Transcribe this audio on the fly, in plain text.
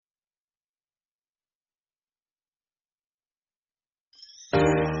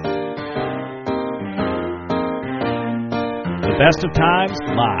Best of Times,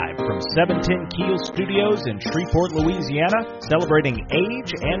 live from 710 Keel Studios in Shreveport, Louisiana, celebrating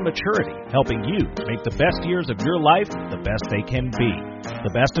age and maturity, helping you make the best years of your life the best they can be. The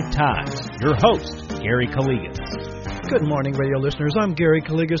Best of Times, your host, Gary Calligas. Good morning, radio listeners. I'm Gary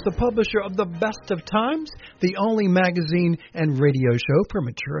Calligas, the publisher of The Best of Times, the only magazine and radio show for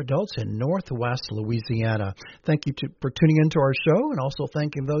mature adults in Northwest Louisiana. Thank you for tuning into our show, and also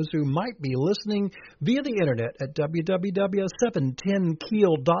thanking those who might be listening via the internet at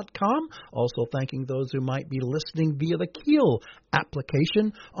www.710keel.com. Also thanking those who might be listening via the Keel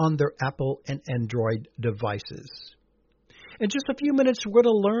application on their Apple and Android devices. In just a few minutes, we're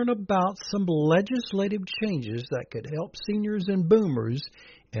going to learn about some legislative changes that could help seniors and boomers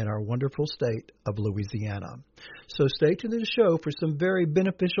in our wonderful state of Louisiana. So stay tuned to the show for some very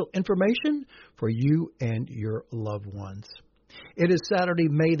beneficial information for you and your loved ones. It is Saturday,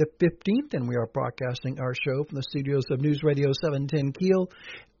 May the 15th, and we are broadcasting our show from the studios of News Radio 710 Keel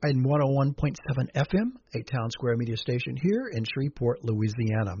and 101.7 FM, a Town Square media station here in Shreveport,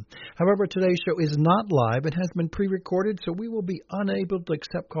 Louisiana. However, today's show is not live. It has been pre-recorded, so we will be unable to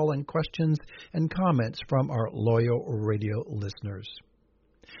accept call-in questions and comments from our loyal radio listeners.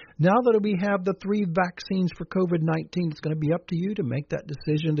 Now that we have the 3 vaccines for COVID-19, it's going to be up to you to make that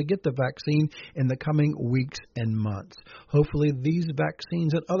decision to get the vaccine in the coming weeks and months. Hopefully, these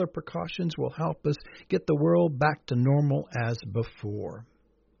vaccines and other precautions will help us get the world back to normal as before.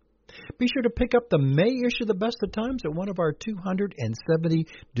 Be sure to pick up the May issue of The Best of Times at one of our 270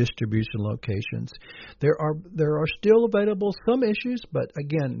 distribution locations. There are still available some issues, but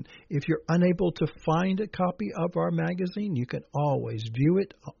again, if you're unable to find a copy of our magazine, you can always view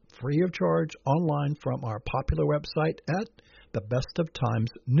it free of charge online from our popular website at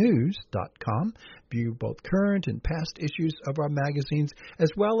thebestoftimesnews.com. View both current and past issues of our magazines,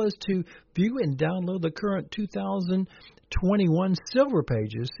 as well as to view and download the current 2021 Silver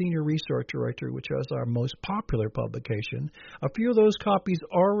Pages Senior Resource Directory, which is our most popular publication. A few of those copies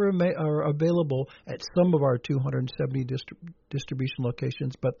are available at some of our 270 distribution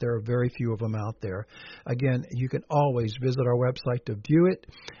locations, but there are very few of them out there. Again, you can always visit our website to view it,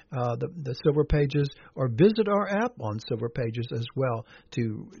 the Silver Pages, or visit our app on Silver Pages as well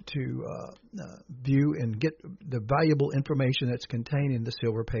to view and get the valuable information that's contained in the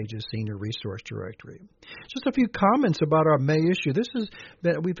Silver Pages Senior Resource Directory. Just a few comments about our May issue.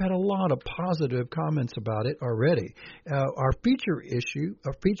 We've had a lot of positive comments about it already. Our feature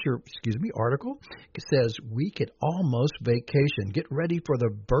article says we could almost vacation. Get ready for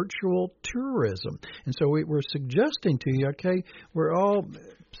the virtual tourism. And so we're suggesting to you, okay,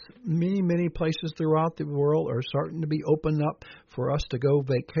 many places throughout the world are starting to be opened up for us to go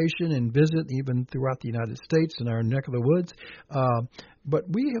vacation and visit, even throughout the United States in our neck of the woods. But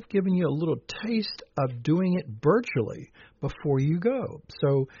we have given you a little taste of doing it virtually before you go.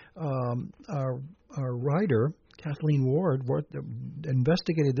 So our writer, Kathleen Ward,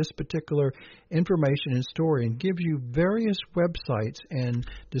 investigated this particular information and story and gives you various websites and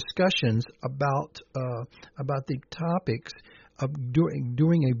discussions about the topics of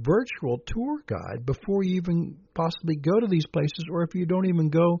doing a virtual tour guide before you even possibly go to these places, or if you don't even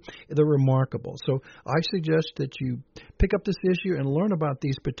go, they're remarkable. So I suggest that you pick up this issue and learn about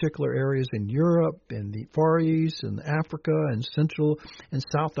these particular areas in Europe, in the Far East, in Africa, and Central and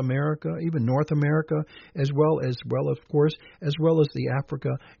South America, even North America, as well as the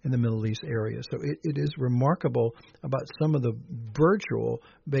Africa and the Middle East area. So it is remarkable about some of the virtual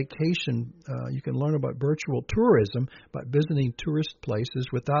vacation. You can learn about virtual tourism by visiting tourist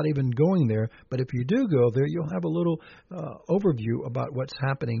places without even going there. But if you do go there, you'll have a little overview about what's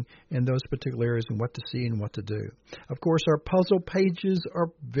happening in those particular areas and what to see and what to do. Of course, our puzzle pages are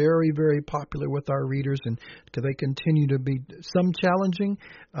very, very popular with our readers, and they continue to be some challenging.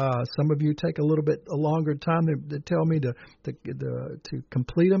 Some of you take a little bit a longer time to tell me to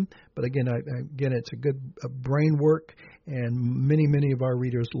complete them. But again, it's a good brain work, and many of our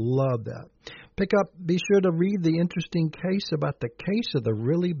readers love that. Be sure to read the interesting case about the case of the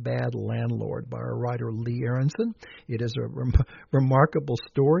really bad landlord by our writer Lee Aronson. It is a remarkable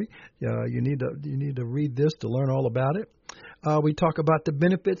story. You need to read this to learn all about it. We talk about the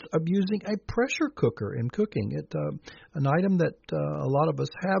benefits of using a pressure cooker in cooking. It's an item that a lot of us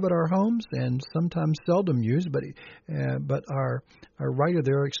have at our homes and sometimes seldom use, but our writer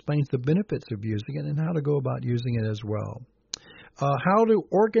there explains the benefits of using it and how to go about using it as well. How to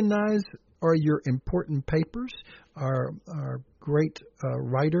organize your important papers. Our great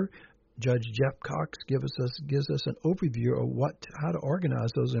writer, Judge Jeff Cox, gives us an overview of how to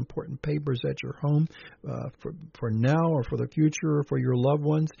organize those important papers at your home for now or for the future or for your loved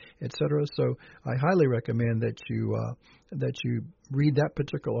ones, etc. So I highly recommend that you that you read that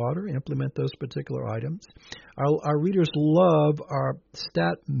particular order, implement those particular items. Our readers love our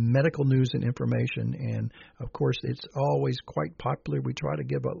stat medical news and information, and of course it's always quite popular. We try to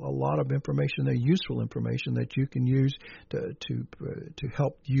give a lot of information, useful information that you can use to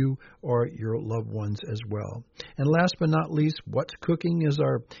help you or your loved ones as well. And last but not least, what's cooking is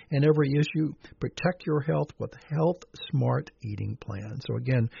in every issue. Protect your health with Health Smart Eating Plan. So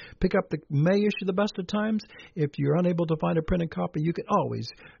again, pick up the May issue, The Best of Times. If you're unable to find a printed copy, you can always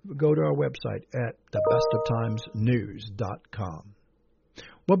go to our website at thebestoftimesnews.com.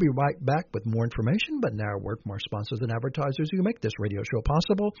 We'll be right back with more information, but now a word from our sponsors and advertisers who make this radio show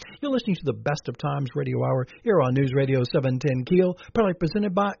possible. You're listening to the Best of Times Radio Hour here on News Radio 710 Keel, proudly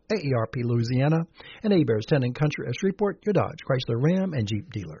presented by AARP Louisiana and Hebert's Town & Country of Shreveport, your Dodge, Chrysler, Ram, and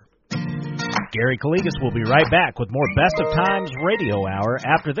Jeep dealer. Gary Calligas will be right back with more Best of Times Radio Hour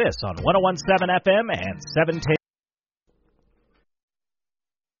after this on 101.7 FM and 710.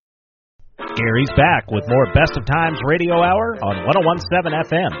 Gary's back with more Best of Times Radio Hour on 101.7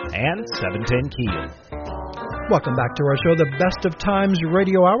 FM and 710 Keel. Welcome back to our show, the Best of Times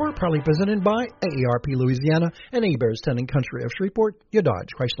Radio Hour, proudly presented by AARP Louisiana and Hebert's Town & Country of Shreveport, your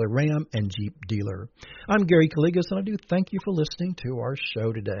Dodge, Chrysler, Ram, and Jeep dealer. I'm Gary Calligas, and I do thank you for listening to our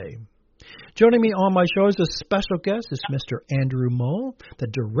show today. Joining me on my show as a special guest is Mr. Andrew Mull, the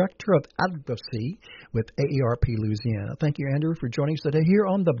Director of Advocacy with AARP Louisiana. Thank you, Andrew, for joining us today here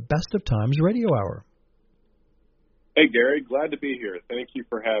on the Best of Times Radio Hour. Hey, Gary, glad to be here. Thank you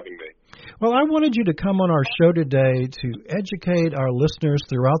for having me. Well, I wanted you to come on our show today to educate our listeners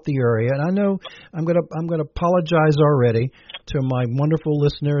throughout the area. And I know I'm going to apologize already to my wonderful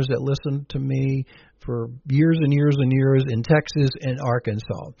listeners that listen to me for years and years and years in Texas and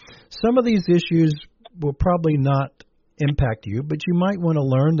Arkansas. Some of these issues will probably not impact you, but you might want to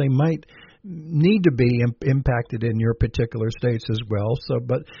learn. They might need to be impacted in your particular states as well. So,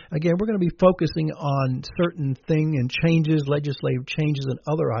 but again, we're going to be focusing on certain things and changes, legislative changes and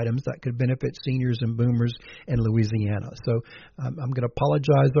other items that could benefit seniors and boomers in Louisiana. So I'm going to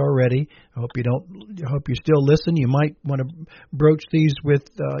apologize already. I hope you still listen. You might want to broach these with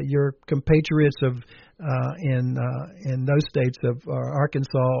your compatriots in those states of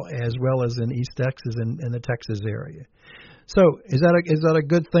Arkansas as well as in East Texas and the Texas area. So is that a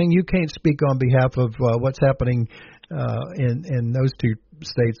good thing? You can't speak on behalf of what's happening in those two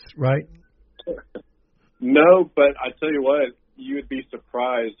states, right? No, but I tell you what, you would be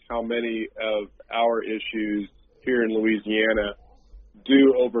surprised how many of our issues here in Louisiana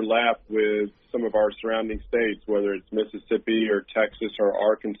do overlap with some of our surrounding states, whether it's Mississippi or Texas or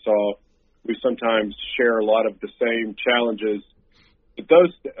Arkansas. We sometimes share a lot of the same challenges that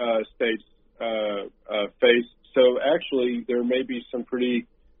those states face. So actually, there may be some pretty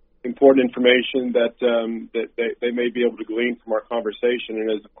important information that they may be able to glean from our conversation.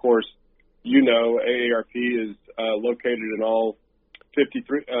 And as of course, you know, AARP is located in all 50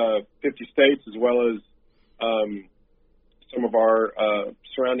 states as well as some of our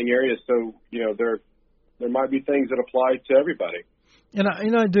surrounding areas. So you know, there might be things that apply to everybody. And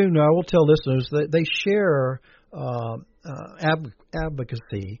I do know. I will tell listeners that they share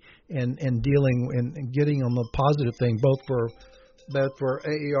advocacy and dealing and getting on the positive thing, both for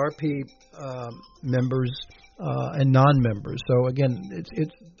AARP members and non-members. So again,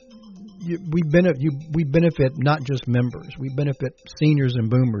 we benefit not just members. We benefit seniors and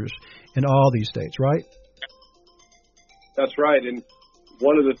boomers in all these states, right? That's right. And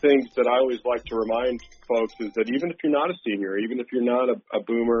one of the things that I always like to remind folks is that even if you're not a senior, even if you're not a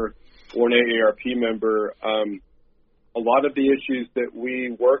boomer or an AARP member, a lot of the issues that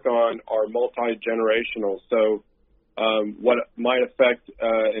we work on are multi-generational. So what might affect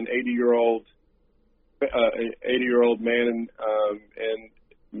an 80-year-old man and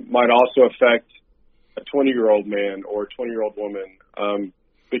might also affect a 20-year-old man or a 20-year-old woman,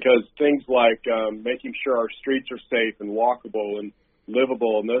 because things like making sure our streets are safe and walkable and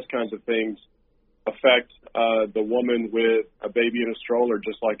livable and those kinds of things affect the woman with a baby in a stroller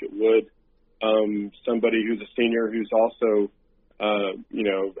just like it would somebody who's a senior who's also,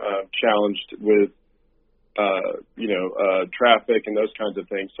 challenged with, traffic and those kinds of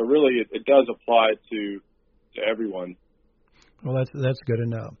things. So really, it does apply to everyone. Well, that's good to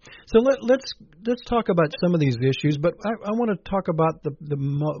know. So let's talk about some of these issues, but I want to talk about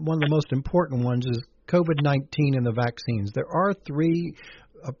one of the most important ones is COVID-19 and the vaccines. There are 3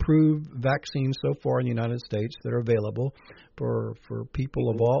 approved vaccines so far in the United States that are available for people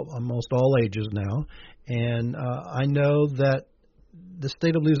of almost all ages now. And I know that the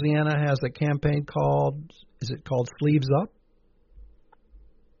state of Louisiana has a campaign called Sleeves Up?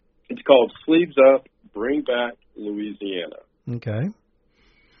 It's called Sleeves Up, Bring Back Louisiana. Okay.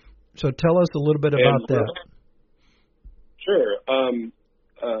 So tell us a little bit about that. Sure.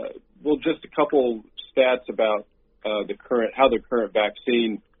 Well, just a couple stats about how the current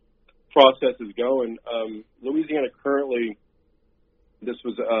vaccine process is going. Louisiana currently, this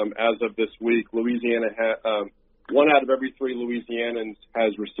was as of this week, Louisiana had 1 out of every 3 Louisianans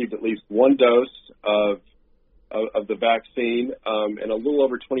has received at least 1 dose of the vaccine, and a little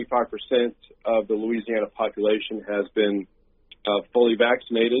over 25% of the Louisiana population has been fully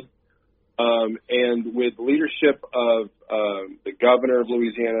vaccinated. And with leadership of the governor of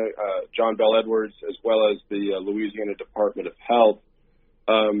Louisiana, John Bel Edwards, as well as the Louisiana Department of Health,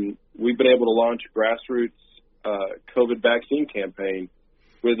 we've been able to launch a grassroots COVID vaccine campaign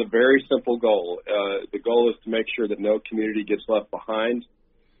with a very simple goal. The goal is to make sure that no community gets left behind.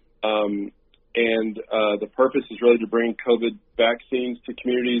 And the purpose is really to bring COVID vaccines to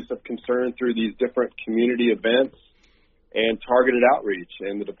communities of concern through these different community events and targeted outreach.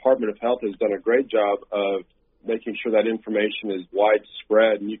 And the Department of Health has done a great job of making sure that information is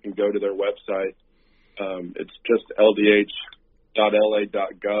widespread, and you can go to their website. It's just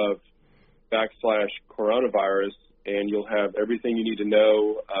ldh.la.gov/coronavirus, and you'll have everything you need to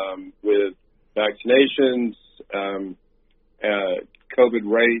know with vaccinations, COVID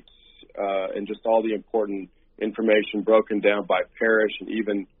rates, and just all the important information broken down by parish and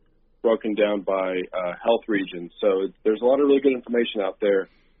even broken down by health regions. So there's a lot of really good information out there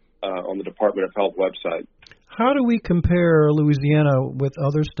on the Department of Health website. How do we compare Louisiana with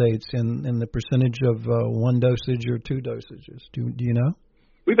other states in the percentage of 1 dosage or 2 dosages? Do you know?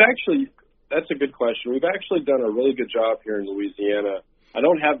 That's a good question. We've actually done a really good job here in Louisiana. I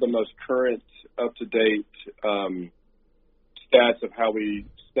don't have the most current, up-to-date stats of how we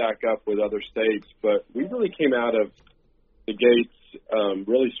stack up with other states, but we really came out of the gates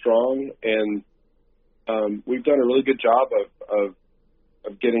really strong, and we've done a really good job of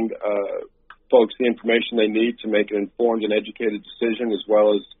getting folks the information they need to make an informed and educated decision, as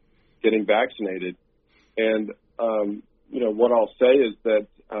well as getting vaccinated. And what I'll say is that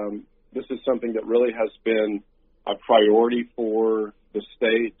this is something that really has been a priority for the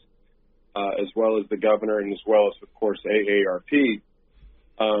state, as well as the governor, and as well as, of course, AARP.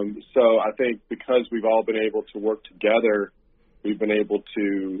 So I think because we've all been able to work together, we've been able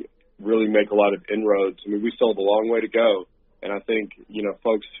to really make a lot of inroads. I mean, we still have a long way to go. And I think,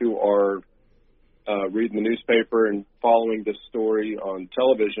 folks who are reading the newspaper and following this story on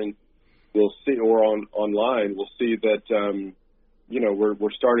television will see, or online, will see that,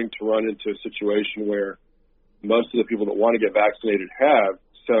 we're starting to run into a situation where most of the people that want to get vaccinated have.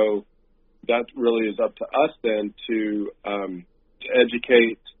 So that really is up to us then to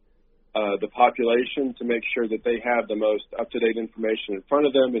educate the population, to make sure that they have the most up-to-date information in front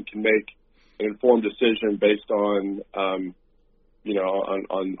of them and can make an informed decision based on, on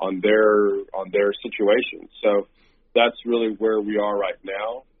their situation. So that's really where we are right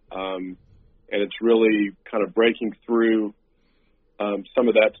now, and it's really kind of breaking through some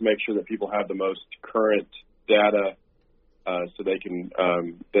of that to make sure that people have the most current data, so they can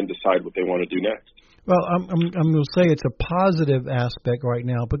then decide what they want to do next. Well, I'm going to say it's a positive aspect right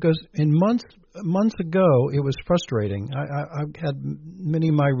now, because in months ago it was frustrating. I've had many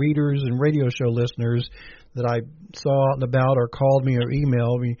of my readers and radio show listeners that I saw out and about or called me or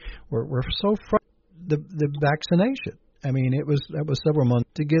emailed me were so frustrated. The vaccination. I mean, that was several months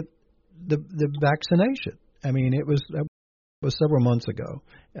to get the vaccination. I mean, it was several months ago,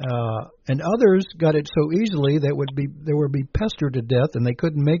 and others got it so easily that they would be pestered to death, and they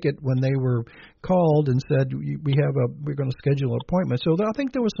couldn't make it when they were called and said we're going to schedule an appointment. So I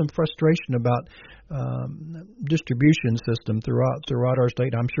think there was some frustration about distribution system throughout our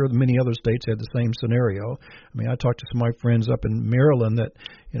state. I'm sure many other states had the same scenario. I mean, I talked to some of my friends up in Maryland that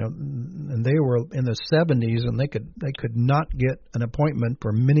and they were in the 70s, and they could not get an appointment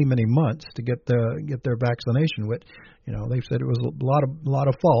for many months to get their vaccination. With they said it was a lot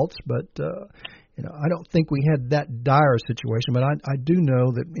of faults, but I don't think we had that dire situation. But I do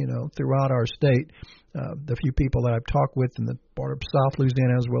know that throughout our state, the few people that I've talked with in the part of South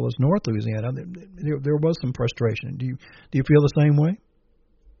Louisiana as well as North Louisiana, there was some frustration. Do you feel the same way?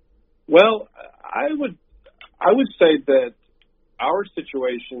 Well, I would say that our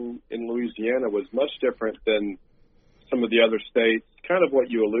situation in Louisiana was much different than some of the other states. Kind of what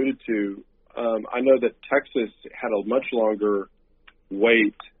you alluded to. I know that Texas had a much longer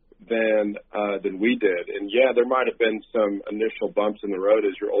wait than we did, and there might have been some initial bumps in the road,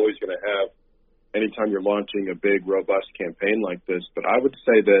 as you're always going to have anytime you're launching a big, robust campaign like this. But I would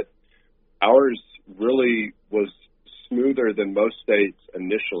say that ours really was smoother than most states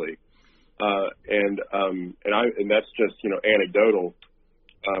initially. And that's just, anecdotal,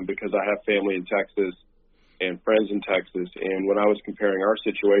 because I have family in Texas and friends in Texas. And when I was comparing our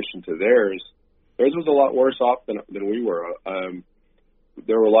situation to theirs was a lot worse off than we were.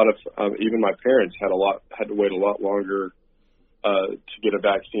 There were a lot of, even my parents had to wait a lot longer to get a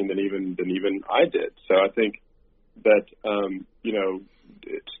vaccine than even I did. So I think that,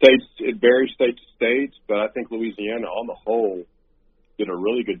 it varies state to state, but I think Louisiana on the whole did a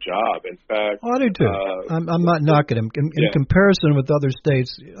really good job. In fact, I do too. I'm not knocking him. In comparison with other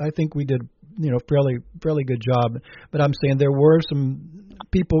states, I think we did, fairly good job. But I'm saying there were some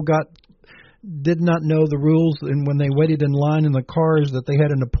people did not know the rules, and when they waited in line in the cars, that they had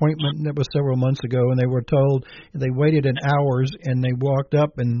an appointment, and that was several months ago, and they were told they waited in hours, and they walked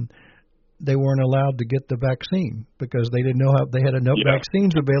up and they weren't allowed to get the vaccine because they didn't know how they had enough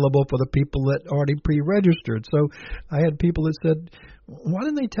vaccines available for the people that already pre-registered. So I had people that said, why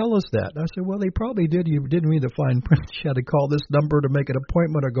didn't they tell us that? I said, well, they probably did. You didn't read the fine print. You had to call this number to make an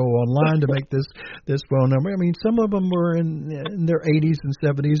appointment or go online to make this phone number. I mean, some of them were in their 80s and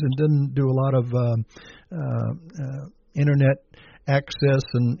 70s and didn't do a lot of internet access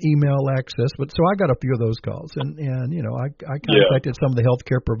and email access, but so I got a few of those calls, and I contacted some of the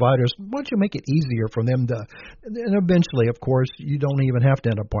healthcare providers. Why don't you make it easier for them to? And eventually, of course, you don't even have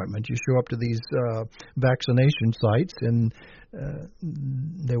to have an appointment. You show up to these vaccination sites, and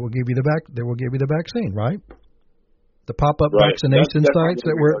they will give you the vaccine, right? The pop-up vaccination sites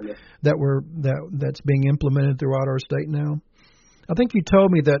that's being implemented throughout our state now. I think you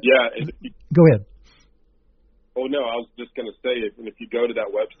told me that. Yeah. Go ahead. Oh, no, I was just going to say, if you go to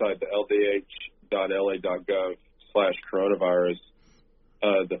that website, the ldh.la.gov/coronavirus,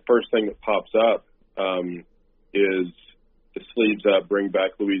 the first thing that pops up is the Sleeves Up, Bring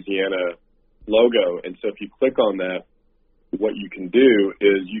Back Louisiana logo. And so if you click on that, what you can do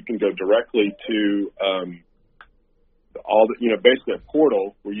is you can go directly to basically a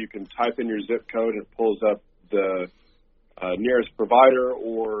portal where you can type in your zip code and it pulls up the nearest provider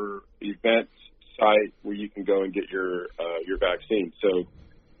or event site where you can go and get your vaccine. So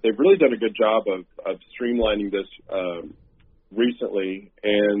they've really done a good job of streamlining this recently.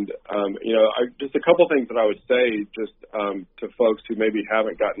 And just a couple things that I would say just to folks who maybe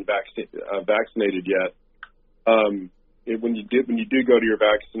haven't gotten vaccinated yet. When you do go to your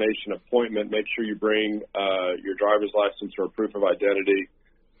vaccination appointment, make sure you bring your driver's license or proof of identity.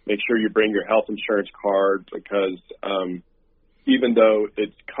 Make sure you bring your health insurance card, because even though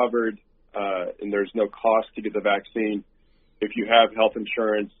it's covered and there's no cost to get the vaccine, if you have health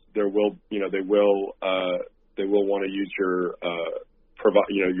insurance, they will want to use your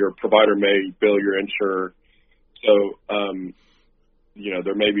your provider may bill your insurer. So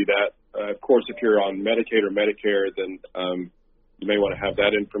there may be that. Of course, if you're on Medicaid or Medicare, then you may want to have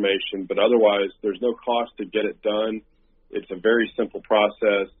that information. But otherwise, there's no cost to get it done. It's a very simple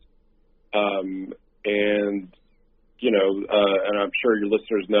process, and I'm sure your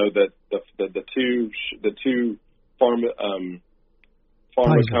listeners know that the two pharma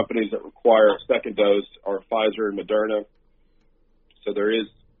companies that require a second dose are Pfizer and Moderna. So there is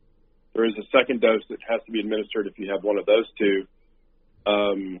a second dose that has to be administered if you have one of those two.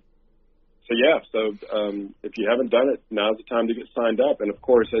 So if you haven't done it, now's the time to get signed up. And of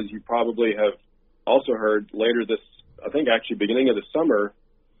course, as you probably have also heard, later this, I think actually beginning of the summer,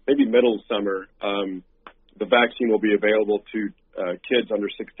 maybe middle of summer, the vaccine will be available to kids under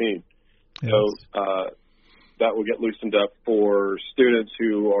 16. Yes. So that will get loosened up for students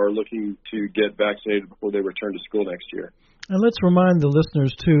who are looking to get vaccinated before they return to school next year. And let's remind the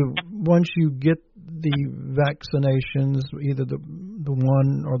listeners, too, once you get the vaccinations, either the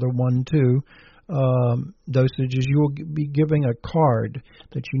 1 or the 1-2 dosages, you will be giving a card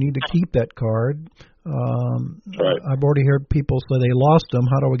that you need to keep that card. Right. I've already heard people say they lost them.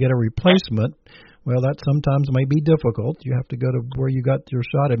 How do we get a replacement? Well, that sometimes may be difficult. You have to go to where you got your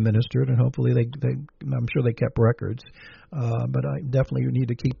shot administered, and hopefully I'm sure they kept records. But I definitely need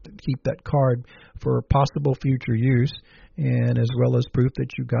to keep that card for possible future use, and as well as proof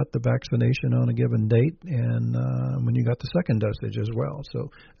that you got the vaccination on a given date, and when you got the second dosage as well.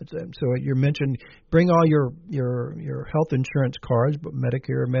 So you mentioned bring all your health insurance cards, but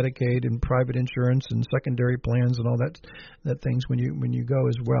Medicare, Medicaid, and private insurance and secondary plans and all that things when you go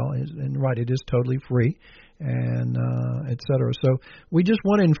as well. And right, it is totally free, and et cetera. So we just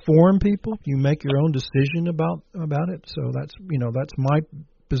want to inform people. You make your own decision about it. So that's my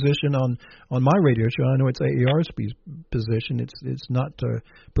position on my radio show. I know it's AAR's position. It's not to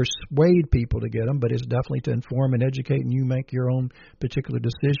persuade people to get them, but it's definitely to inform and educate, and you make your own particular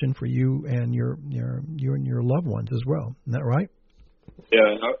decision for you and your loved ones as well. Isn't that right?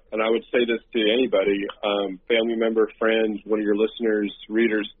 Yeah, and I would say this to anybody, family member, friends, one of your listeners,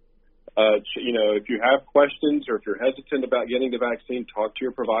 readers. If you have questions or if you're hesitant about getting the vaccine, talk to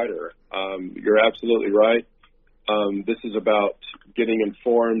your provider. You're absolutely right. This is about getting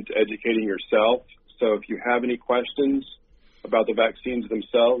informed, educating yourself. So if you have any questions about the vaccines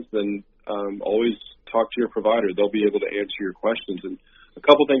themselves, then always talk to your provider. They'll be able to answer your questions. And a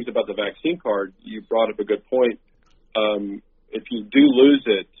couple things about the vaccine card. You brought up a good point. If you do lose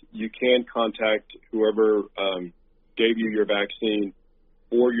it, you can contact whoever gave you your vaccine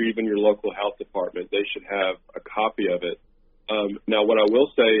or even your local health department. They should have a copy of it. Now, what I will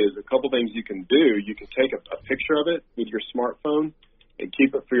say is a couple things you can do. You can take a picture of it with your smartphone and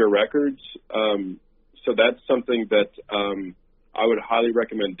keep it for your records. So that's something that I would highly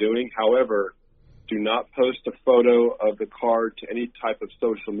recommend doing. However, do not post a photo of the card to any type of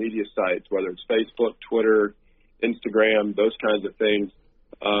social media sites, whether it's Facebook, Twitter, Instagram, those kinds of things.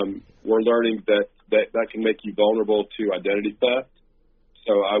 We're learning that can make you vulnerable to identity theft.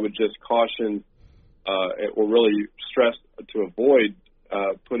 So I would just caution or really stress to avoid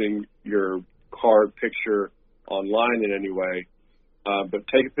putting your card picture online in any way. But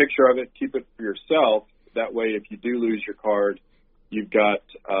take a picture of it, keep it for yourself. That way, if you do lose your card, you've got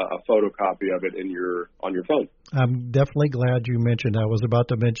a photocopy of it on your phone. I'm definitely glad you mentioned. I was about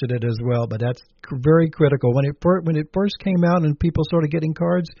to mention it as well, but that's very critical. When it first came out and people started getting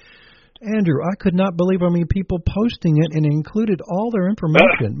cards, Andrew, I could not believe how many people posting it, and it included all their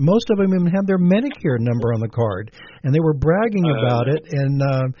information. Most of them even had their Medicare number on the card, and they were bragging about it. And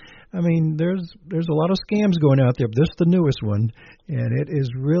there's a lot of scams going out there. But this is the newest one, and it is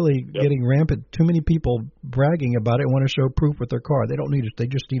really getting rampant. Too many people bragging about it and want to show proof with their card. They don't need it. They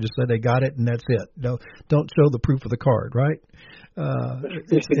just need to say they got it, and that's it. No, don't show the proof of the card, right?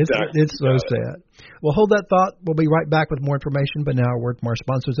 It's so sad. Well, hold that thought. We'll be right back with more information, but now a word from our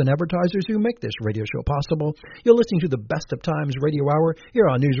sponsors and advertisers who make this radio show possible. You're listening to the Best of Times Radio Hour here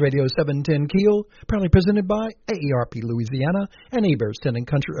on News Radio 710 Keel, proudly presented by AARP Louisiana and Hebert's Tending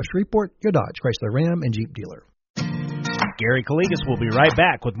Country of Shreveport, your Dodge, Chrysler, Ram, and Jeep dealer. Gary Calligas will be right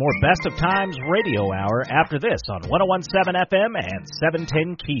back with more Best of Times Radio Hour after this on 101.7 FM and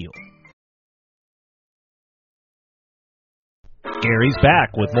 710 Keel. Gary's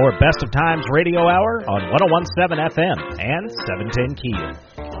back with more Best of Times Radio Hour on 101.7 FM and 710 Keel.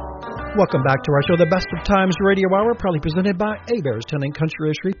 Welcome back to our show, the Best of Times Radio Hour, proudly presented by Hebert's Tending Country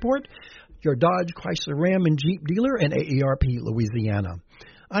of Shreveport, your Dodge, Chrysler, Ram, and Jeep dealer, and AARP Louisiana.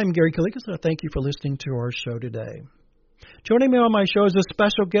 I'm Gary Calligas, and I thank you for listening to our show today. Joining me on my show as a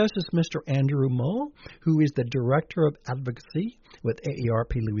special guest is Mr. Andrew Mull, who is the Director of Advocacy with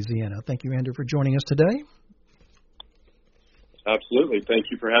AARP Louisiana. Thank you, Andrew, for joining us today. Absolutely. Thank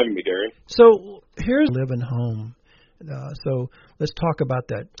you for having me, Gary. So here's living home. So let's talk about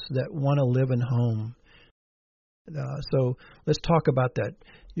that want to live in home. So let's talk about that.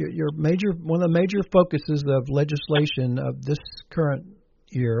 One of the major focuses of legislation of this current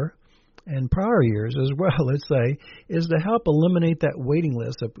year and prior years as well, let's say, is to help eliminate that waiting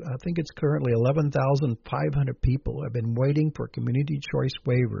list of, I think it's currently 11,500 people have been waiting for community choice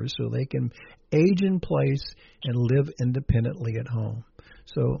waivers so they can age in place and live independently at home.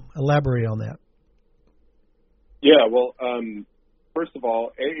 So elaborate on that. Yeah, well, first of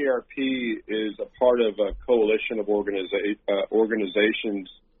all, AARP is a part of a coalition of organizations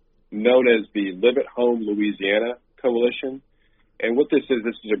known as the Live at Home Louisiana Coalition. And what this is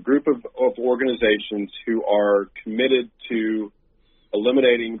a group of organizations who are committed to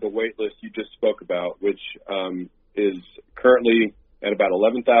eliminating the wait list you just spoke about, which is currently at about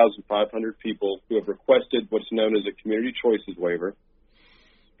 11,500 people who have requested what's known as a community choices waiver.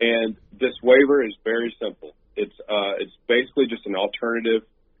 And this waiver is very simple. It's basically just an alternative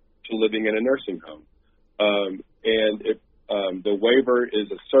to living in a nursing home. The waiver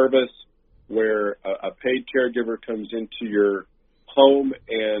is a service where a paid caregiver comes into your home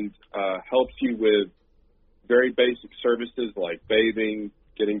and helps you with very basic services like bathing,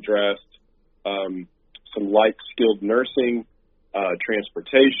 getting dressed, some light skilled nursing,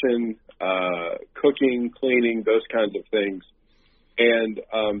 transportation, cooking, cleaning, those kinds of things. And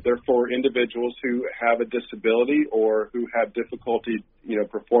they're for individuals who have a disability or who have difficulty,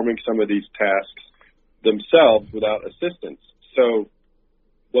 performing some of these tasks themselves without assistance. So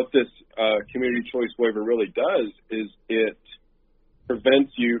what this community choice waiver really does is it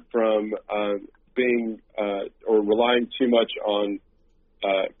prevents you from being or relying too much on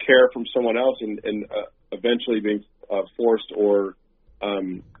care from someone else and eventually being forced or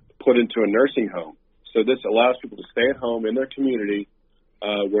put into a nursing home. So this allows people to stay at home in their community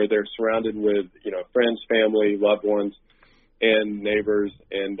where they're surrounded with, friends, family, loved ones, and neighbors,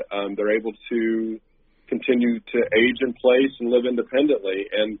 and they're able to continue to age in place and live independently.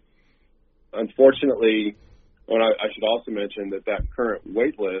 And unfortunately, I should also mention that current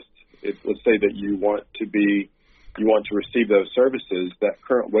wait list, let's say that you want to receive those services, that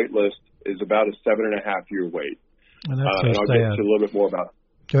current wait list is about a 7.5-year wait. And that's and I'll get to a little bit more about it.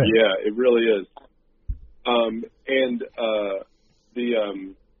 Yeah, it really is.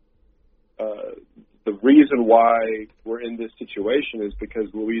 The reason why we're in this situation is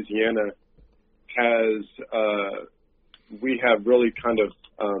because Louisiana we have really kind of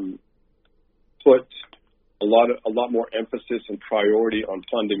put a lot more emphasis and priority on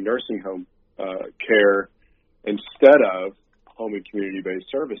funding nursing home care instead of home and community-based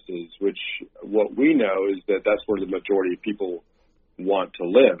services, which what we know is that's where the majority of people want to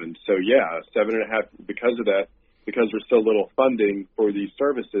live. And so, 7.5, because of that, because there's so little funding for these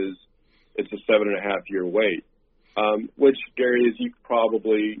services, it's a 7.5-year wait, which, Gary, as you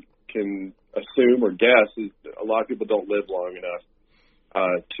probably can assume or guess, is a lot of people don't live long enough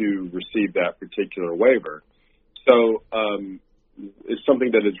to receive that particular waiver. So it's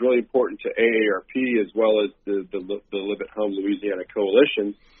something that is really important to AARP as well as the Live at Home Louisiana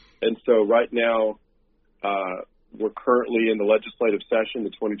Coalition. And so right now we're currently in the legislative session, the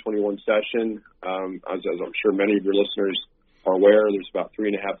 2021 session. As I'm sure many of your listeners are aware, there's about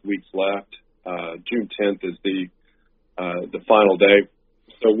 3.5 weeks left. June 10th is the final day.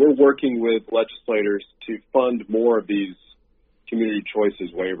 So we're working with legislators to fund more of these community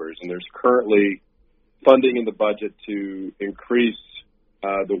choices waivers, and there's currently funding in the budget to increase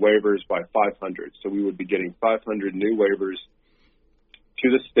the waivers by 500. So we would be getting 500 new waivers to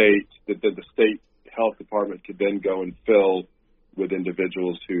the state that the state health department could then go and fill with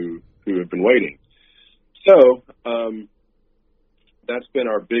individuals who have been waiting. So that's been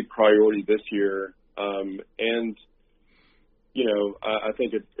our big priority this year. And, I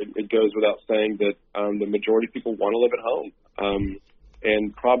think it goes without saying that the majority of people want to live at home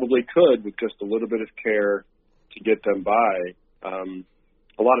and probably could with just a little bit of care to get them by.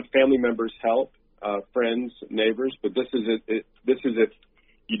 A lot of family members help, friends, neighbors, but this is if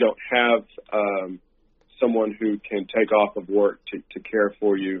you don't have someone who can take off of work to care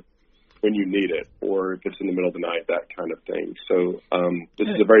for you when you need it, or if it's in the middle of the night, that kind of thing. So this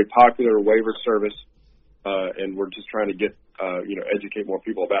is a very popular waiver service, and we're just trying to get educate more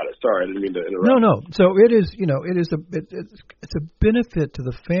people about it. Sorry, I didn't mean to interrupt. No. So it is, it's a benefit to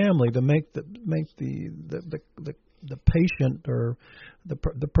the family to make the patient or the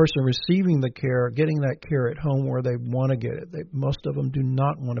person receiving the care, getting that care at home where they want to get it. Most of them do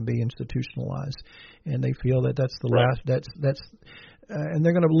not want to be institutionalized, and they feel that that's the last. And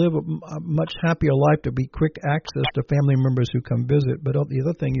they're going to live a much happier life to be quick access to family members who come visit. But the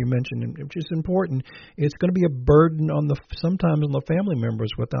other thing you mentioned, which is important, it's going to be a burden sometimes on the family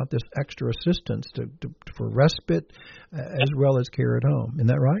members without this extra assistance for respite as well as care at home. Isn't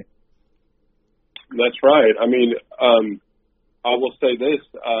that right? That's right. I mean, I will say this,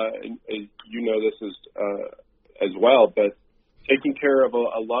 and you know this as well, but taking care of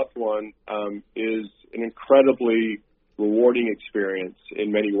a loved one is an incredibly rewarding experience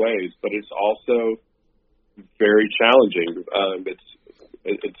in many ways, but it's also very challenging.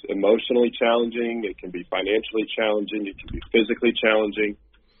 It's emotionally challenging. It can be financially challenging. It can be physically challenging.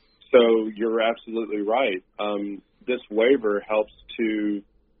 So you're absolutely right. This waiver helps to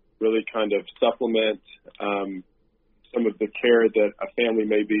really kind of supplement some of the care that a family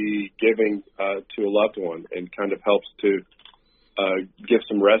may be giving to a loved one, and kind of helps to give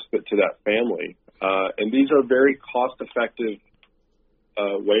some respite to that family. And these are very cost-effective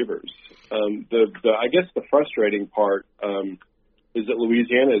waivers. I guess the frustrating part is that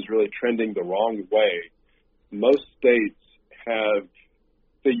Louisiana is really trending the wrong way. Most states have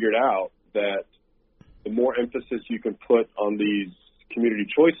figured out that the more emphasis you can put on these community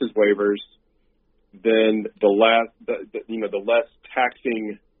choices waivers, then the less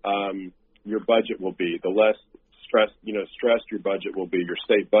taxing your budget will be, the less stressed your budget will be, your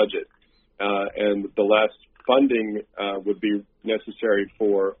state budget. And the less funding would be necessary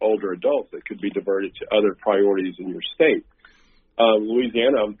for older adults that could be diverted to other priorities in your state.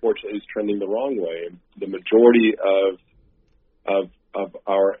 Louisiana, unfortunately, is trending the wrong way. The majority of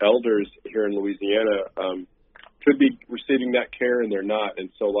our elders here in Louisiana could be receiving that care, and they're not. And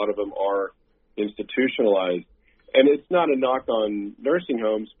so a lot of them are institutionalized. And it's not a knock on nursing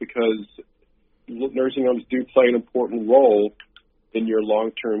homes, because nursing homes do play an important role in your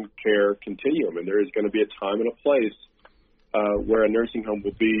long-term care continuum, and there is going to be a time and a place where a nursing home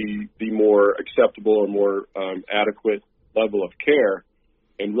will be the more acceptable or more adequate level of care.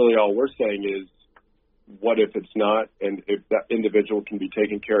 And really all we're saying is what if it's not, and if that individual can be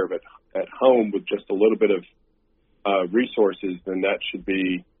taken care of at home with just a little bit of resources, then that should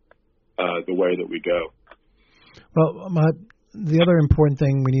be the way that we go. Well, the other important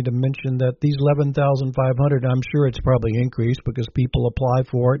thing we need to mention that these 11,500, I'm sure it's probably increased because people apply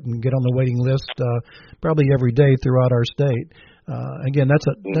for it and get on the waiting list probably every day throughout our state. Again, that's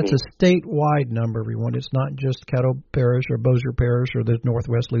a statewide number, everyone. It's not just Caddo Parish or Bossier Parish or the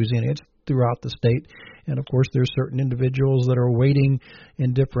Northwest Louisiana. It's throughout the state. And, of course, there's certain individuals that are waiting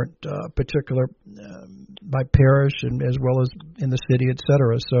in different particular by parish and as well as in the city, et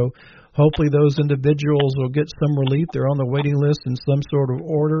cetera. So hopefully those individuals will get some relief. They're on the waiting list in some sort of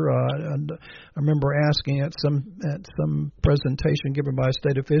order. And I remember asking at some presentation given by a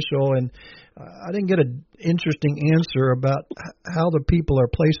state official, and I didn't get an interesting answer about how the people are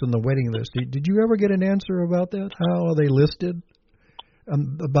placed on the waiting list. Did you ever get an answer about that? How are they listed?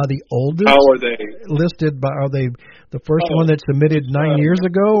 By the oldest? How are they listed? Are they the first one that submitted 9 years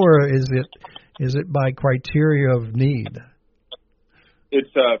ago, or is it by criteria of need?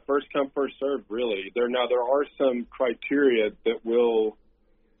 It's first come, first served, really. There are some criteria that will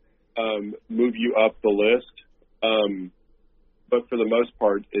move you up the list, but for the most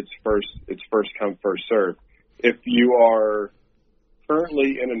part, it's first come, first served. If you are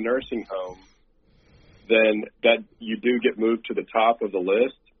currently in a nursing home, then that you do get moved to the top of the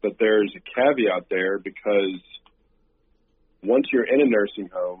list, but there's a caveat there because once you're in a nursing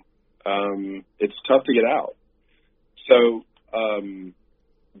home, it's tough to get out. So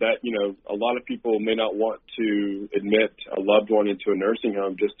that, a lot of people may not want to admit a loved one into a nursing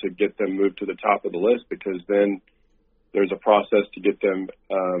home just to get them moved to the top of the list, because then there's a process to get them,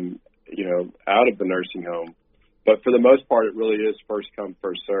 out of the nursing home. But for the most part, it really is first come,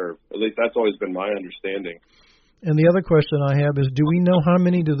 first serve. At least that's always been my understanding. And the other question I have is, do we know how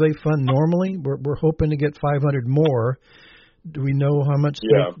many do they fund normally? We're hoping to get 500 more. Do we know how much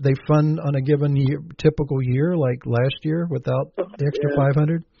they fund on a given typical year, like last year, without the extra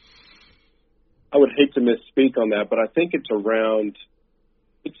 500? I would hate to misspeak on that, but I think it's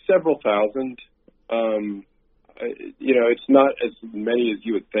several thousand. It's not as many as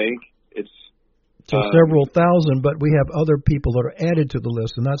you would think. So several thousand, but we have other people that are added to the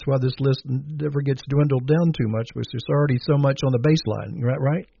list, and that's why this list never gets dwindled down too much, because there's already so much on the baseline,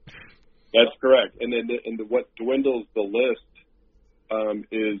 right? That's correct. And then what dwindles the list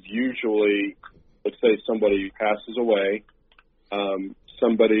is usually, let's say somebody passes away,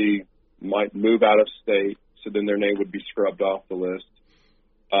 somebody might move out of state, so then their name would be scrubbed off the list.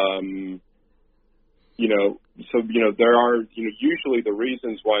 There are, usually the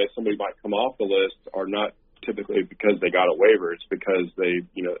reasons why somebody might come off the list are not typically because they got a waiver. It's because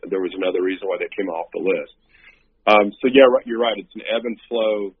there was another reason why they came off the list. You're right. It's an ebb and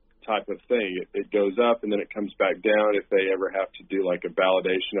flow type of thing. It goes up and then it comes back down if they ever have to do like a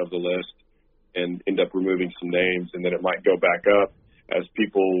validation of the list and end up removing some names, and then it might go back up as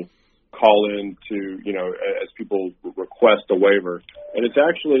people call in to, as people request a waiver. And it's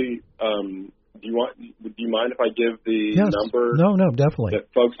actually, do you mind if I give the number? No, definitely.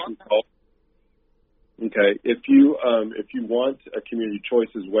 That folks can call? Okay. If you want a community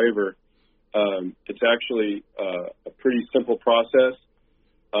choices waiver, it's actually a pretty simple process.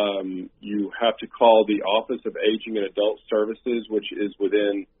 You have to call the Office of Aging and Adult Services, which is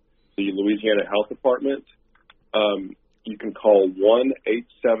within the Louisiana Health Department. You can call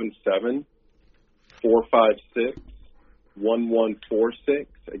 1-877-456-1146.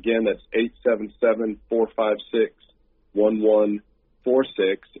 Again, that's 877-456-1146.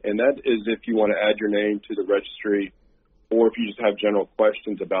 And that is if you want to add your name to the registry, or if you just have general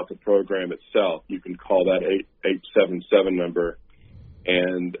questions about the program itself, you can call that 877 number,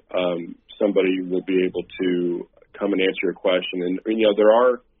 and somebody will be able to come and answer your question. And,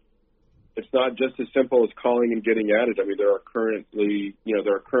 it's not just as simple as calling and getting added. I mean, there are current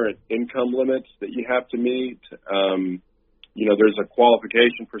income limits that you have to meet. There's a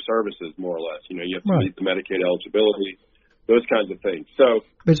qualification for services, more or less. You have to meet the Medicaid eligibility, those kinds of things. So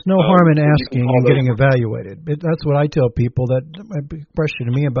it's no harm in asking and getting evaluated. That's what I tell people that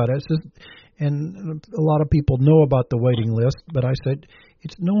question me about it. And a lot of people know about the waiting list, but I said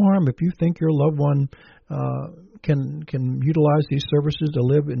it's no harm if you think your loved one can utilize these services to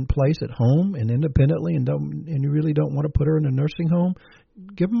live in place at home and independently, and you really don't want to put her in a nursing home.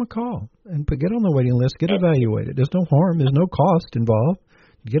 Give them a call and get on the waiting list. Get evaluated. There's no harm. There's no cost involved.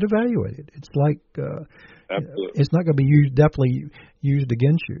 Get evaluated. It's like it's not going to be definitely used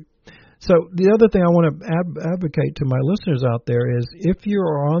against you. So the other thing I want to advocate to my listeners out there is if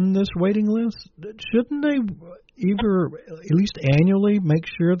you're on this waiting list, shouldn't they either at least annually make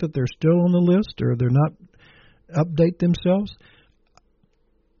sure that they're still on the list or they're not update themselves?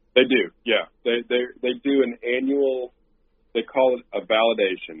 They do, yeah. They do an annual, they call it a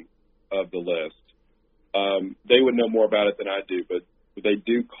validation of the list. They would know more about it than I do, but they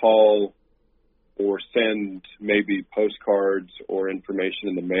do call or send maybe postcards or information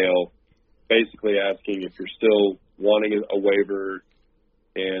in the mail, basically asking if you're still wanting a waiver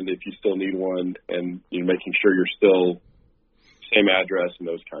and if you still need one, and making sure you're still same address and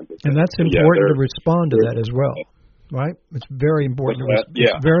those kinds of things. And that's important to respond to that as well, right? It's very important.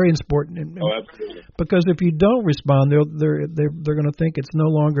 It's very important. Oh, absolutely. Because if you don't respond, they're going to think it's no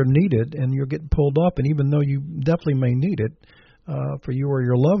longer needed, and you're getting pulled up. And even though you definitely may need it for you or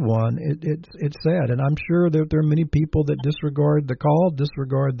your loved one, it's sad. And I'm sure that there are many people that disregard the call,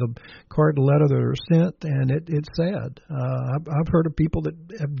 disregard the card and letter that are sent, and it's sad. I've heard of people that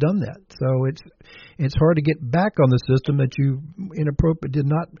have done that. So it's hard to get back on the system that you did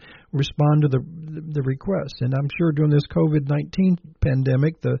not respond to the request. And I'm sure during this COVID-19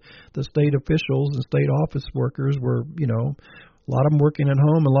 pandemic, the state officials and state office workers were, a lot of them working at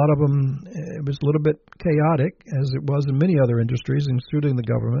home. A lot of them, it was a little bit chaotic, as it was in many other industries, including the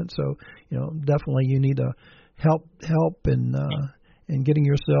government. So, definitely you need to help in getting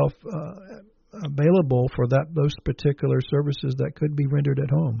yourself available for those particular services that could be rendered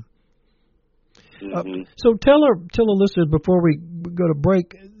at home. Mm-hmm. So tell the listeners before we go to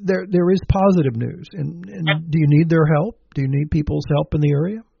break, there is positive news. And do you need their help? Do you need people's help in the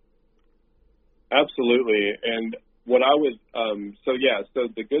area? Absolutely. And what I was, so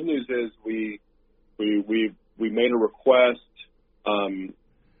the good news is we made a request to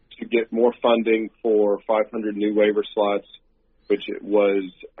get more funding for 500 new waiver slots, which it was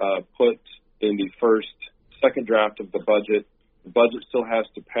put in the second draft of the budget. The budget still has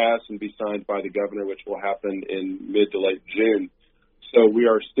to pass and be signed by the governor, which will happen in mid to late June. So we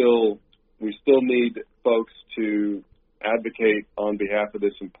still need folks to advocate on behalf of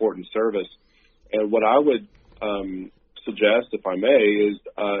this important service. And what I would suggest, if I may, is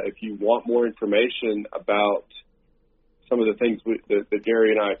if you want more information about some of the things that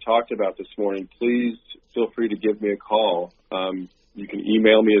Gary and I talked about this morning, please feel free to give me a call. You can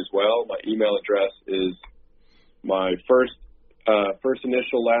email me as well. My email address is my first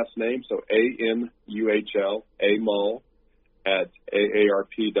initial last name, so AMUHL, AMUL,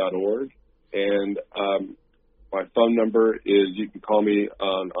 @aarp.org. And my phone number is, you can call me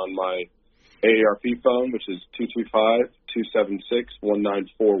on my AARP phone, which is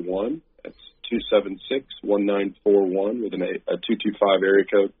 225-276-1941. That's 276-1941 with a 225 area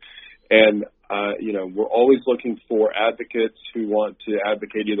code. And, we're always looking for advocates who want to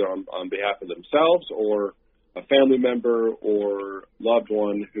advocate either on behalf of themselves or a family member or loved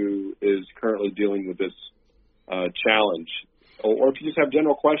one who is currently dealing with this challenge. Or if you just have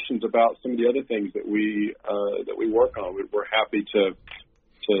general questions about some of the other things that we work on, we're happy to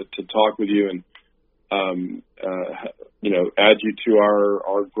talk with you and add you to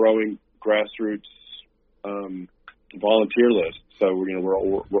our growing grassroots volunteer list. So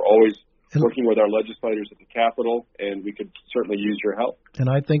we're always working with our legislators at the Capitol, and we could certainly use your help. And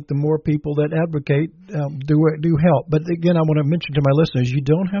I think the more people that advocate do help. But again, I want to mention to my listeners, you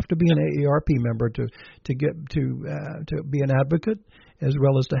don't have to be an AARP member to be an advocate, as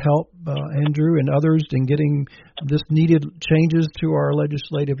well as to help Andrew and others in getting this needed changes to our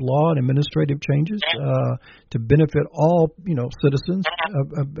legislative law and administrative changes to benefit all citizens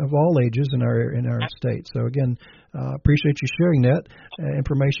of all ages in our state. So again, appreciate you sharing that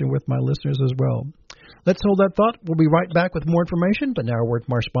information with my listeners as well. Let's hold that thought. We'll be right back with more information, but now a word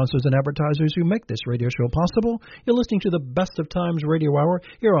from our sponsors and advertisers who make this radio show possible. You're listening to the Best of Times Radio Hour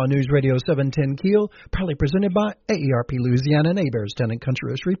here on News Radio 710 Keel, proudly presented by AARP Louisiana and Hebert's Town and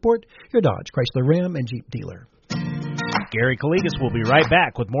Country Shreveport, your Dodge, Chrysler, Ram, and Jeep dealer. Gary Calligas will be right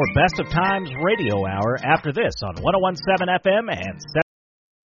back with more Best of Times Radio Hour after this on 101.7 FM and 7.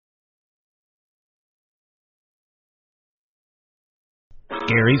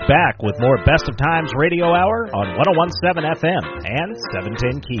 Gary's back with more Best of Times Radio Hour on 101.7 FM and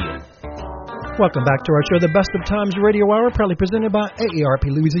 710 Keel. Welcome back to our show, the Best of Times Radio Hour, proudly presented by AARP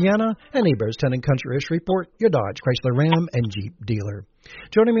Louisiana and Hebert's Town and Country Shreveport, your Dodge, Chrysler, Ram, and Jeep dealer.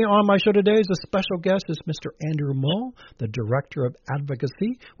 Joining me on my show today is a special guest, is Mr. Andrew Mull, the Director of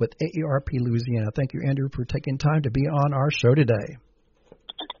Advocacy with AARP Louisiana. Thank you, Andrew, for taking time to be on our show today.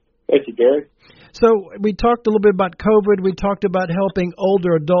 Thank you, Gary. So we talked a little bit about COVID. We talked about helping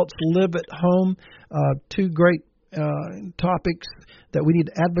older adults live at home. Two great topics that we need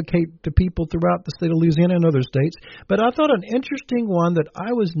to advocate to people throughout the state of Louisiana and other states. But I thought an interesting one that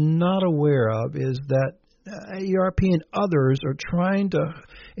I was not aware of is that AARP and others are trying to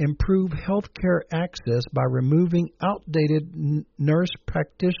improve healthcare access by removing outdated nurse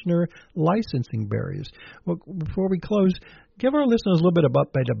practitioner licensing barriers. Well, before we close, give our listeners a little bit of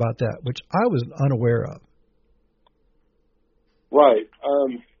update about that, which I was unaware of. Right.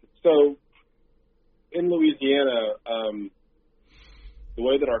 So in Louisiana, the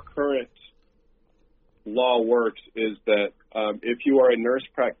way that our current law works is that if you are a nurse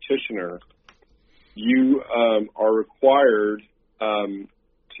practitioner, you are required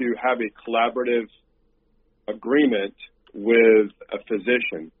to have a collaborative agreement with a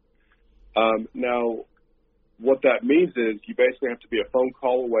physician. Now, what that means is you basically have to be a phone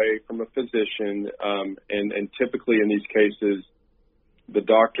call away from a physician, and typically in these cases, the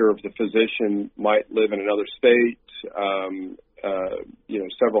doctor of the physician might live in another state,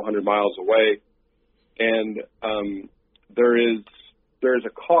 several hundred miles away, and there is a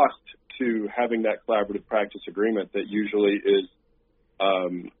cost to having that collaborative practice agreement that usually is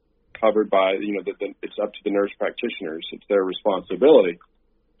covered by, it's up to the nurse practitioners. It's their responsibility.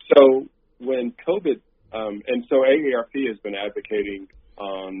 So when COVID, and so AARP has been advocating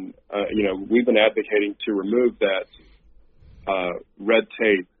on, we've been advocating to remove that red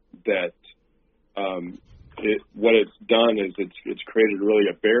tape that what it's done is it's created really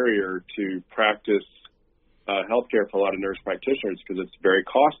a barrier to practice healthcare for a lot of nurse practitioners because it's very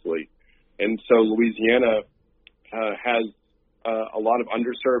costly. And so Louisiana has a lot of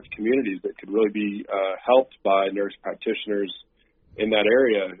underserved communities that could really be helped by nurse practitioners in that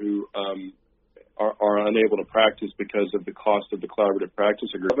area who are unable to practice because of the cost of the collaborative practice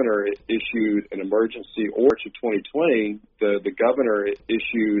agreement. The governor issued an emergency order in 2020. The governor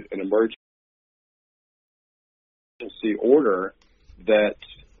issued an emergency order that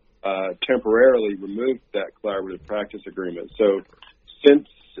temporarily removed that collaborative practice agreement. So since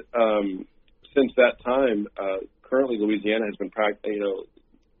that time, currently Louisiana has been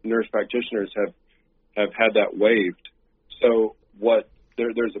nurse practitioners have had that waived. So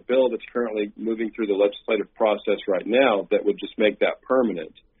there's a bill that's currently moving through the legislative process right now that would just make that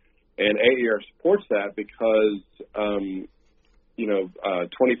permanent. And AAR supports that because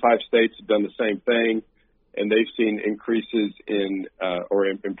 25 states have done the same thing, and they've seen increases in or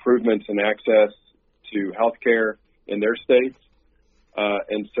improvements in access to health care in their states.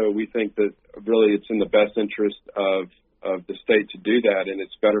 And so we think that really it's in the best interest of the state to do that, and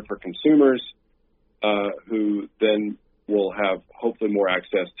it's better for consumers who then will have hopefully more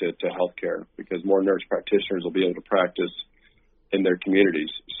access to health care because more nurse practitioners will be able to practice in their communities.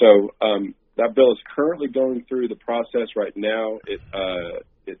 So that bill is currently going through the process right now. It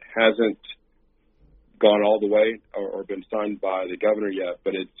hasn't gone all the way or been signed by the governor yet,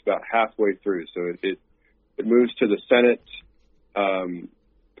 but it's about halfway through. So it moves to the Senate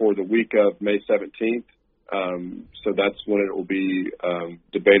for the week of May 17th. So that's when it will be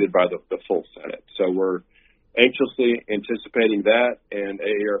debated by the full Senate. So we're anxiously anticipating that, and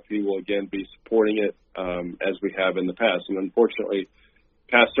AARP will again be supporting it as we have in the past. And unfortunately,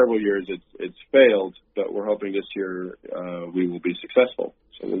 past several years it's failed, but we're hoping this year we will be successful.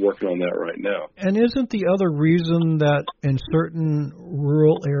 So we're working on that right now. And isn't the other reason that in certain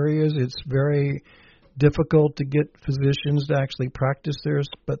rural areas it's very difficult to get physicians to actually practice there,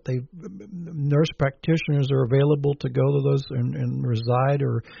 but nurse practitioners are available to go to those and reside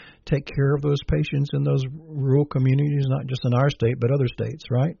or take care of those patients in those rural communities, not just in our state, but other states,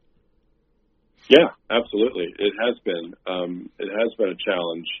 right? Yeah, absolutely. It has been. It has been a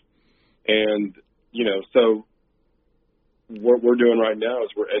challenge. And, so what we're doing right now is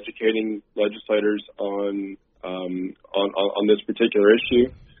we're educating legislators on this particular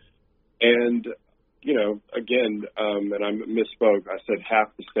issue. And, again, and I misspoke. I said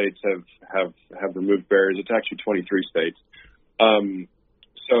half the states have removed barriers. It's actually 23 states.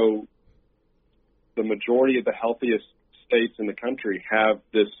 So the majority of the healthiest states in the country have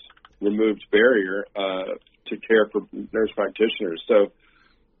this removed barrier to care for nurse practitioners. So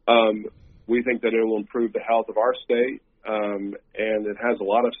we think that it will improve the health of our state, and it has a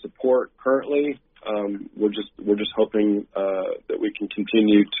lot of support currently. We're just hoping that we can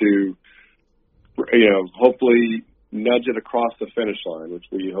continue to hopefully nudge it across the finish line, which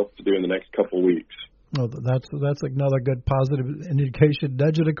we hope to do in the next couple of weeks. Well, that's another good positive indication.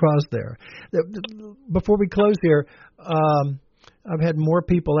 Nudge it across there. Before we close here, I've had more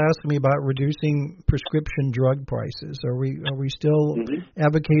people asking me about reducing prescription drug prices. Are we still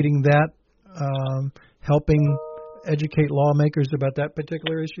advocating that? Helping educate lawmakers about that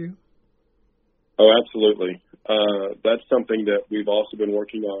particular issue? Oh, absolutely. That's something that we've also been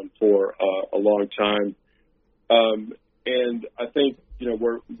working on for a long time. And I think,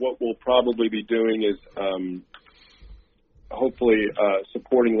 what we'll probably be doing is hopefully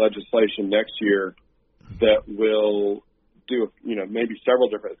supporting legislation next year that will do, maybe several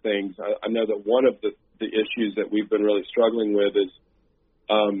different things. I know that one of the issues that we've been really struggling with is,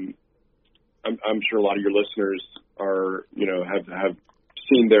 I'm sure a lot of your listeners are, have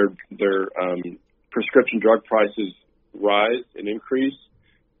seen their prescription drug prices rise and increase.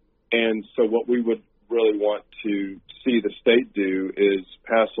 And so what we would really want to see the state do is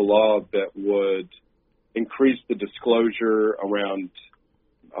pass a law that would increase the disclosure around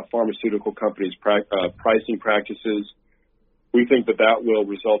pharmaceutical companies' pricing practices. We think that will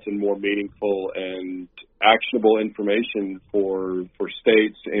result in more meaningful and actionable information for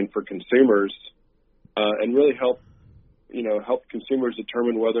states and for consumers, and really help consumers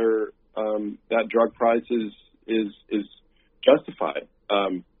determine whether that drug price is justified.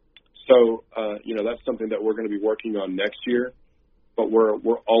 So that's something that we're going to be working on next year. But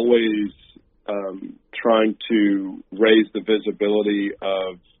we're always trying to raise the visibility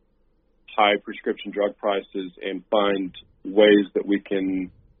of high prescription drug prices and find ways that we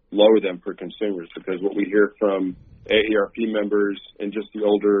can lower them for consumers. Because what we hear from AARP members and just the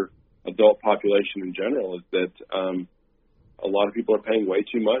older adult population in general is that a lot of people are paying way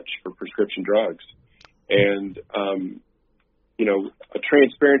too much for prescription drugs. And, a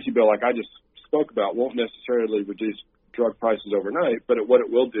transparency bill like I just spoke about won't necessarily reduce drug prices overnight, but what it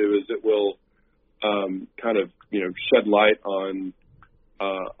will do is it will shed light on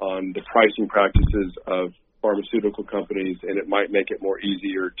the pricing practices of pharmaceutical companies, and it might make it more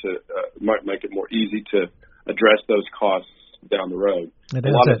easy to address those costs down the road. It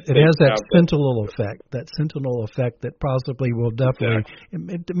has that sentinel effect. That sentinel effect that possibly will definitely.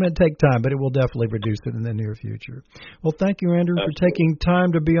 Exactly. It may take time, but it will definitely reduce it in the near future. Well, thank you, Andrew, for taking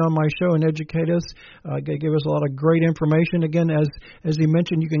time to be on my show and educate us. Give us a lot of great information. Again, as he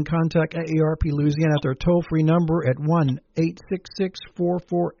mentioned, you can contact AARP Louisiana at their toll-free number at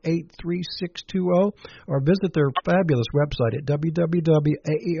 1-866-448-3620, or visit their fabulous website at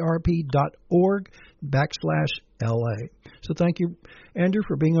www.aarp.org/LA. So thank you, Andrew,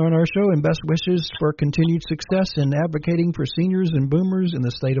 for being on our show, and best wishes for continued success in advocating for seniors and boomers in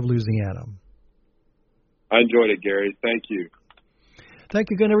the state of Louisiana. I enjoyed it, Gary. Thank you. Thank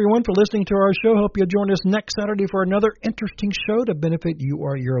you again, everyone, for listening to our show. Hope you'll join us next Saturday for another interesting show to benefit you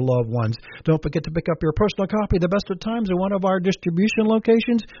or your loved ones. Don't forget to pick up your personal copy of The Best of Times at one of our distribution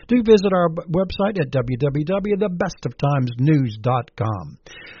locations. Do visit our website at www.thebestoftimesnews.com.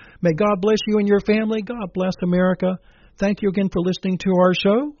 May God bless you and your family. God bless America. Thank you again for listening to our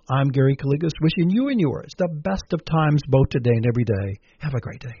show. I'm Gary Calligas, wishing you and yours the best of times both today and every day. Have a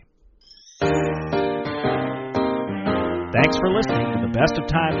great day. Thanks for listening to the Best of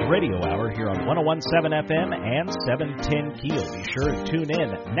Times Radio Hour here on 101.7 FM and 710 Keel. Be sure to tune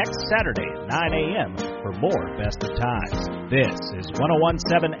in next Saturday at 9 a.m. for more Best of Times. This is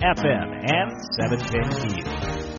 101.7 FM and 710 Keel.